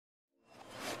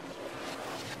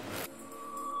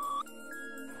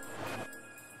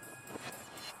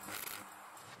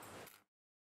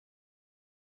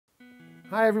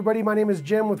Hi everybody, my name is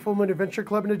Jim with Full Moon Adventure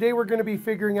Club, and today we're going to be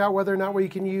figuring out whether or not we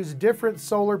can use different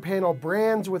solar panel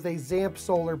brands with a Zamp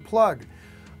solar plug.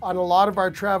 On a lot of our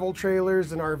travel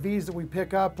trailers and RVs that we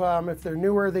pick up, if they're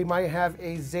newer, they might have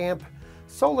a Zamp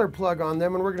solar plug on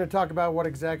them, and we're going to talk about what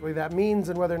exactly that means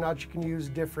and whether or not you can use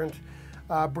different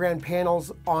brand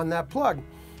panels on that plug.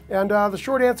 And the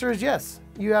short answer is yes,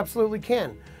 you absolutely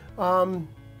can.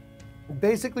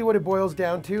 Basically what it boils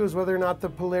down to is whether or not the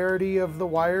polarity of the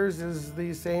wires is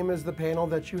the same as the panel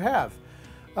that you have.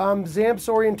 Zamp's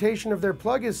orientation of their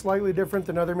plug is slightly different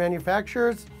than other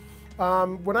manufacturers.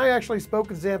 When I actually spoke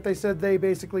with Zamp, they said they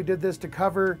basically did this to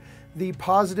cover the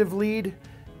positive lead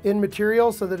in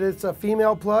material so that it's a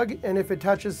female plug, and if it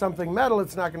touches something metal,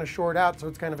 it's not going to short out, so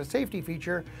it's kind of a safety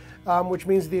feature, which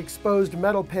means the exposed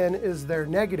metal pin is their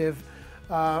negative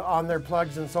on their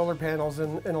plugs and solar panels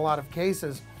in a lot of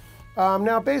cases.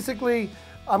 Now basically,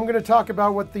 I'm going to talk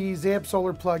about what the Zamp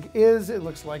solar plug is. It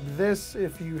looks like this.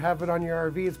 If you have it on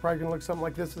your RV, it's probably going to look something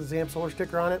like this with a Zamp solar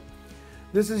sticker on it.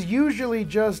 This is usually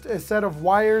just a set of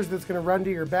wires that's going to run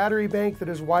to your battery bank that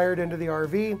is wired into the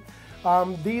RV.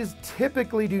 These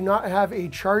typically do not have a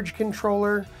charge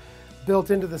controller built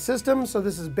into the system, so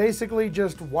this is basically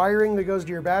just wiring that goes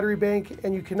to your battery bank,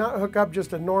 and you cannot hook up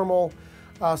just a normal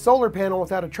solar panel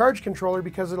without a charge controller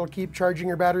because it'll keep charging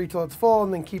your battery till it's full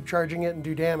and then keep charging it and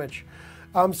do damage.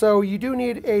 So you do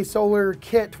need a solar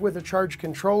kit with a charge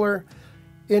controller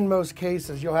in most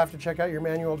cases. You'll have to check out your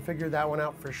manual to figure that one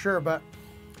out for sure. But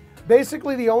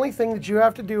basically the only thing that you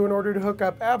have to do in order to hook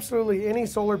up absolutely any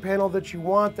solar panel that you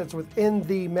want that's within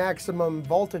the maximum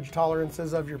voltage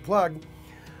tolerances of your plug,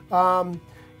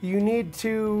 you need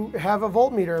to have a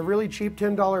voltmeter, a really cheap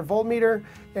 $10 voltmeter,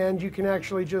 and you can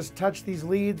actually just touch these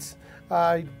leads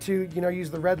to use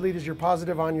the red lead as your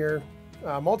positive on your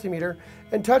multimeter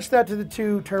and touch that to the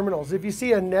two terminals. If you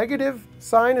see a negative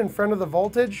sign in front of the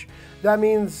voltage, that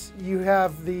means you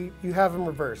have them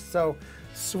reversed. So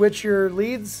switch your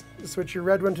leads, switch your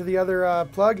red one to the other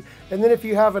plug, and then if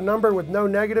you have a number with no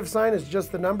negative sign, it's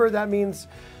just the number, that means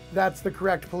that's the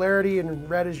correct polarity and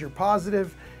red is your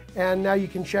positive. And now you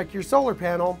can check your solar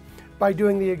panel by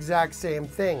doing the exact same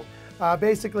thing.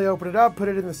 Basically open it up, put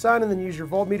it in the sun, and then use your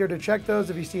voltmeter to check those.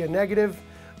 If you see a negative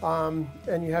and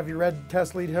you have your red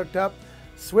test lead hooked up,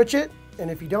 switch it. And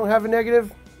if you don't have a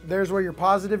negative, there's where your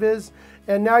positive is.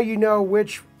 And now you know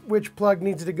which plug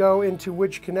needs to go into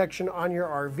which connection on your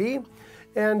RV.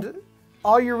 And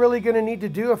all you're really going to need to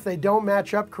do if they don't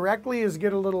match up correctly is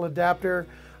get a little adapter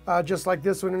just like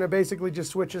this one, and it basically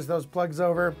just switches those plugs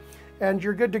over and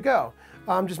you're good to go.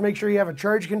 Just make sure you have a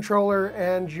charge controller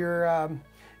and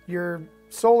your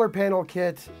solar panel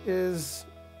kit is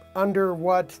under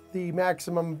what the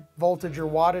maximum voltage or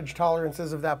wattage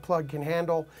tolerances of that plug can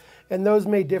handle. And those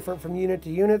may differ from unit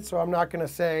to unit, so I'm not going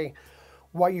to say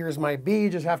what yours might be. You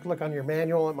just have to look on your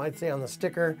manual. It might say on the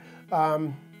sticker.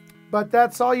 But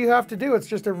that's all you have to do. It's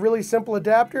just a really simple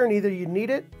adapter, and either you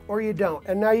need it or you don't.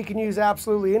 And now you can use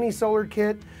absolutely any solar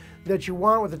kit that you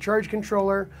want with a charge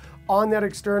controller on that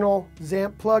external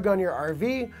Zamp plug on your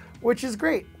RV, which is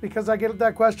great because I get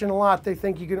that question a lot. They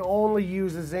think you can only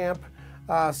use a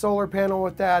Zamp solar panel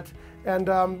with that. And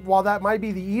while that might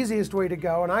be the easiest way to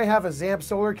go, and I have a Zamp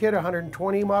solar kit,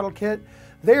 120 model kit,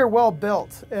 they are well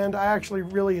built, and I actually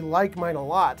really like mine a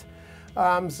lot.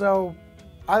 So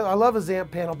I love a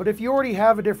Zamp panel, but if you already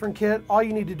have a different kit, all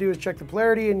you need to do is check the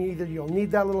polarity, and either you'll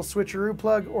need that little switcheroo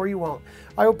plug or you won't.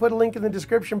 I will put a link in the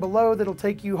description below that'll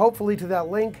take you hopefully to that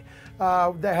link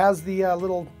that has the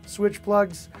little switch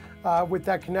plugs with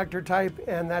that connector type,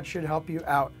 and that should help you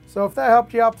out. So if that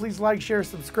helped you out, please like, share,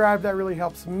 subscribe. That really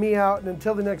helps me out. And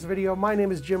until the next video, my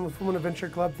name is Jim with Full Moon Adventure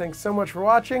Club. Thanks so much for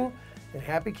watching, and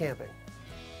happy camping.